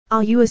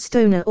Are you a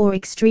stoner or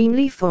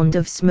extremely fond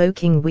of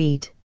smoking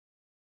weed?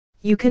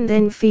 You can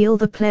then feel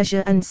the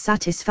pleasure and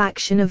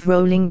satisfaction of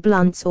rolling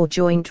blunts or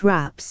joint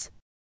wraps.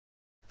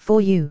 For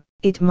you,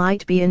 it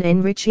might be an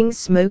enriching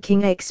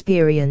smoking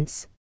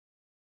experience.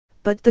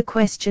 But the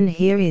question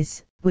here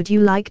is, would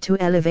you like to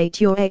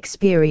elevate your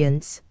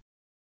experience?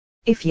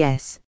 If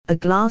yes, a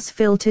glass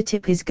filter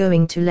tip is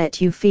going to let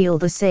you feel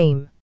the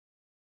same.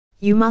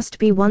 You must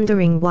be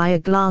wondering why a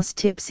glass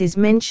tips is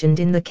mentioned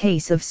in the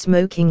case of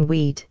smoking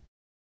weed.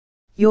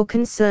 Your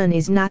concern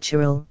is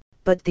natural,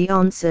 but the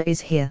answer is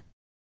here.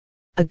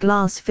 A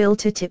glass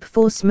filter tip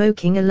for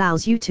smoking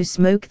allows you to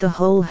smoke the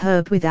whole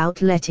herb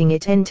without letting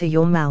it enter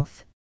your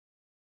mouth.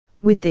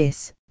 With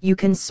this, you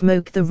can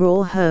smoke the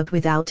raw herb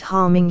without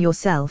harming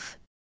yourself.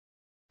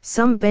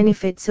 Some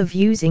benefits of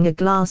using a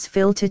glass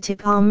filter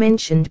tip are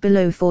mentioned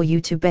below for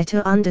you to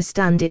better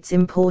understand its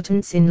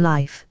importance in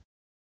life.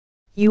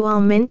 You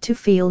are meant to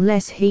feel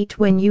less heat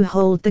when you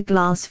hold the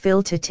glass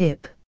filter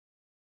tip.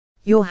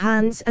 Your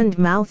hands and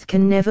mouth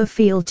can never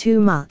feel too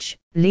much,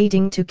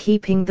 leading to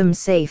keeping them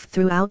safe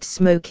throughout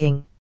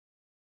smoking.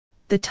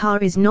 The tar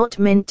is not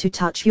meant to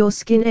touch your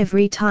skin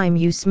every time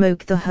you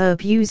smoke the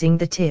herb using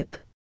the tip.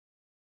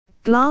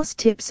 Glass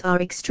tips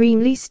are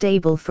extremely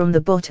stable from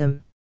the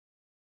bottom.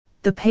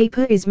 The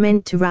paper is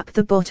meant to wrap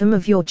the bottom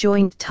of your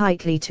joint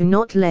tightly to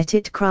not let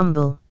it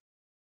crumble.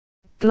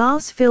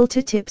 Glass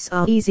filter tips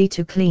are easy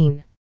to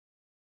clean.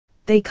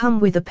 They come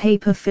with a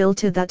paper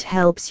filter that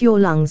helps your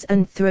lungs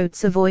and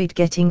throats avoid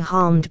getting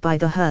harmed by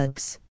the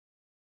herbs.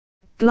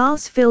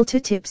 Glass filter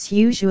tips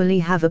usually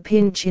have a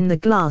pinch in the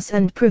glass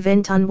and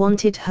prevent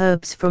unwanted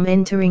herbs from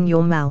entering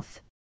your mouth.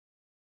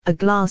 A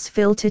glass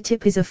filter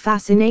tip is a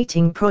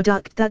fascinating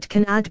product that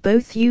can add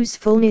both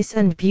usefulness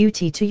and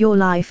beauty to your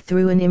life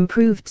through an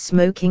improved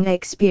smoking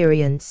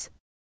experience.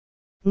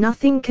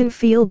 Nothing can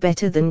feel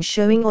better than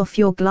showing off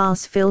your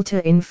glass filter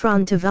in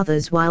front of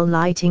others while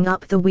lighting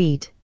up the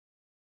weed.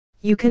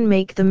 You can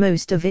make the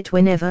most of it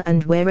whenever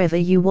and wherever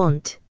you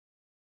want.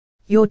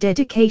 Your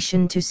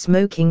dedication to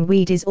smoking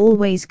weed is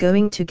always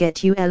going to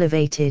get you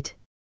elevated.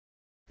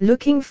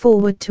 Looking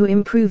forward to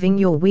improving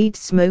your weed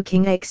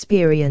smoking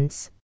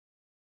experience?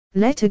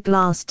 Let a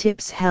glass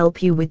tips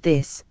help you with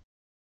this.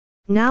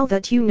 Now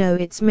that you know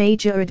its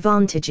major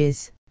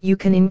advantages, you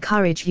can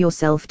encourage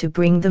yourself to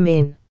bring them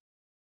in.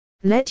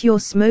 Let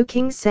your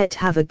smoking set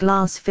have a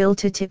glass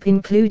filter tip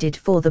included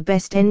for the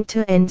best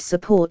end-to-end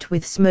support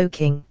with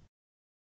smoking.